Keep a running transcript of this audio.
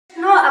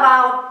know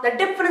about the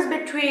difference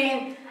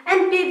between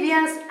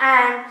amphibians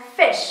and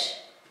fish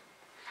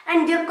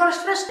and their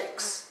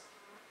characteristics.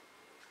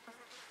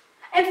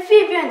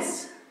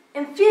 Amphibians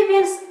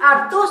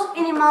are those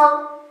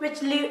animals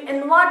which live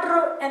in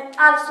water and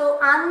also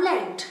on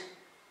land.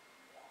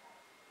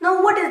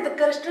 Now, what is the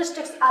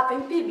characteristics of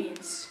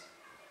amphibians?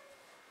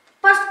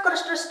 First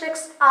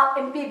characteristics of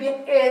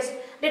amphibian is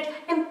that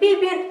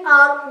amphibians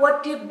are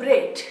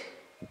vertebrate.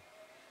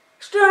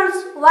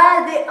 Students,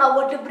 why they are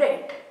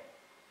vertebrate?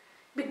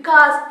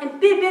 Because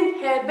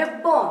amphibians have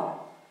backbone.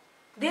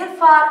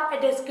 Therefore,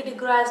 it is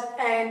categorized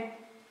as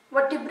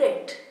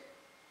vertebrate.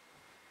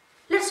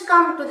 Let's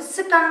come to the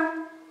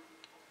second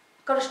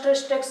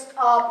characteristics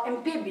of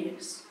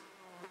amphibians.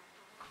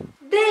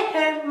 They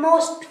have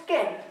most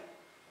skin.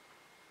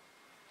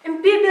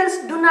 Amphibians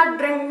do not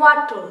drink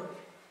water,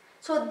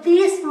 so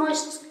these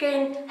moist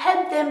skin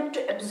help them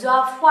to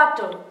absorb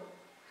water.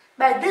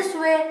 By this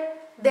way,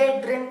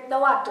 they drink the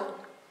water.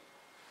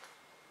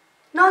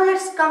 Now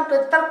let's come to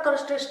the third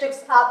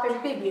characteristics of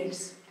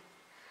amphibians.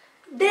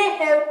 They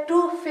have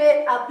two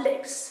pair of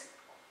legs.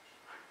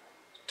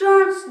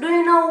 Students, do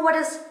you know what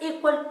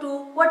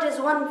is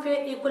one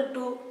pair equal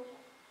to?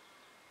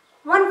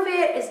 One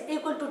pair is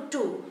equal to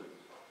 2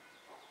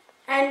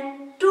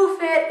 and 2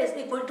 pair is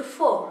equal to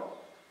 4.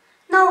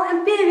 Now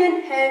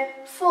amphibians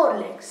have 4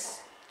 legs.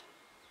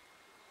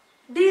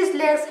 These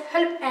legs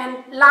help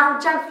in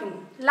long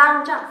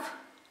jump.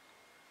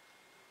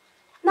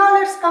 Now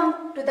let's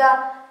come to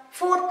the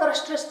fourth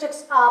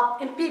characteristics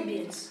of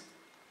amphibians.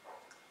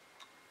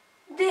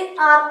 They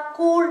are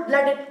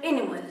cold-blooded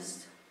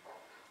animals.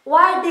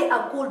 Why they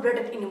are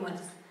cold-blooded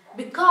animals?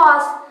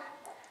 Because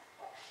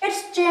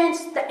it's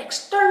changed the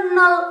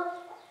external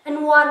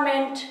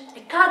environment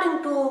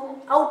according to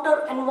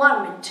outer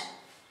environment.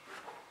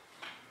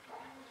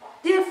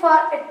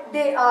 Therefore,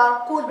 they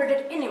are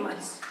cold-blooded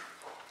animals.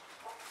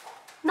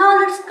 Now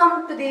let's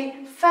come to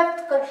the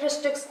fifth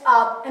characteristics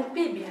of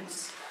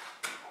amphibians.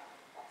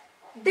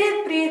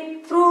 They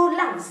breathe through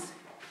lungs.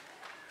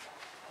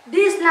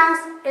 These lungs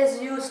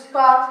is used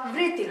for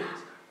breathing.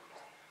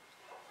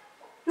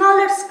 Now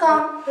let's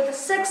come to the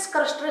sixth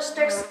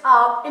characteristics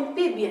of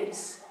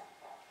amphibians.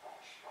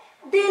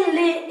 They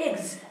lay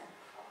eggs.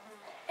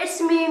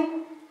 It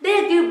means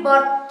they give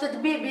birth to the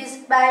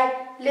babies by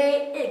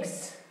lay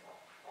eggs.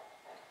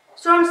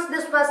 Students,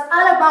 this was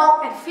all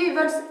about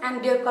amphibians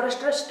and their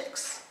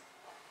characteristics.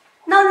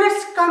 Now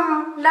let's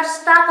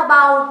talk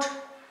about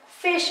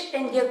fish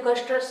and their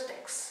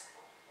characteristics.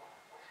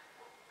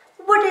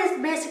 What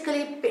is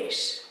basically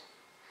fish?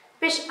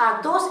 Fish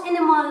are those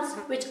animals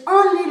which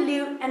only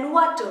live in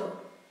water.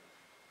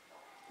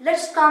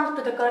 Let's come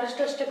to the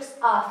characteristics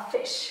of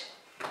fish.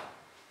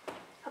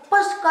 The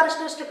first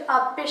characteristic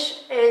of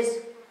fish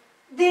is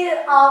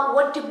they are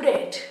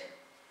vertebrate.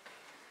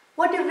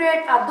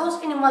 Vertebrate are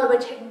those animals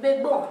which have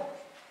backbone.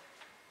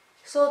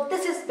 So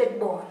this is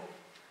backbone.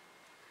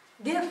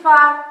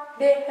 Therefore,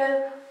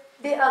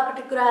 they are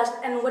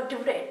categorized as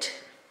vertebrate.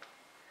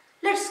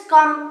 Let's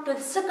come to the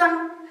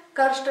second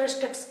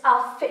characteristics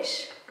of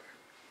fish.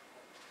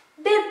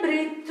 They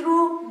breathe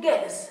through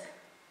gills.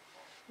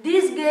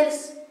 These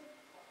gills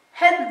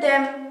help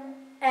them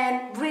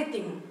in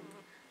breathing.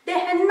 They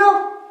have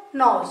no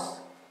nose.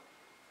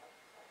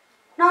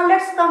 Now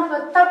let's come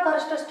to the third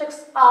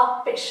characteristics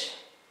of fish.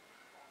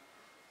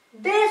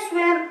 They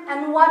swim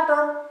in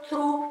water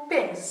through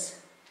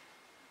fins.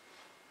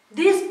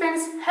 These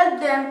fins help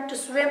them to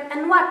swim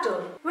in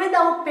water.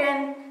 Without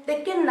fins,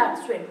 they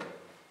cannot swim.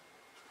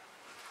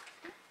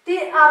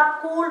 They are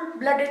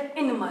cold-blooded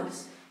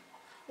animals.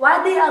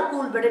 Why they are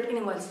cold-blooded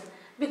animals?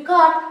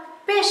 Because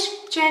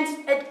fish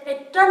change its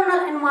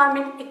internal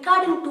environment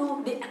according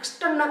to the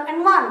external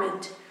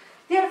environment.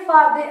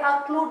 Therefore, they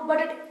are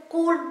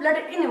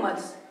cold-blooded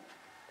animals.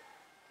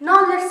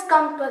 Now let's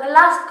come to the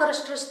last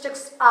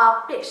characteristics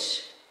of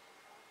fish.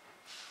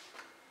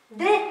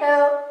 They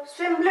have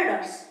swim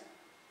bladders.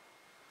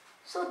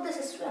 So this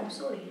is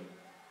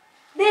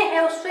They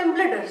have swim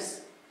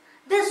bladders.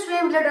 These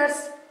swim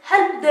bladders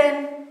help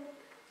them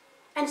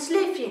in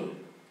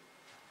sleeping.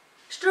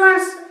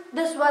 Students,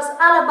 this was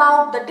all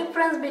about the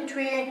difference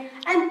between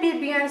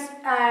amphibians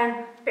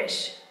and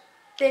fish.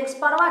 Thanks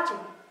for watching.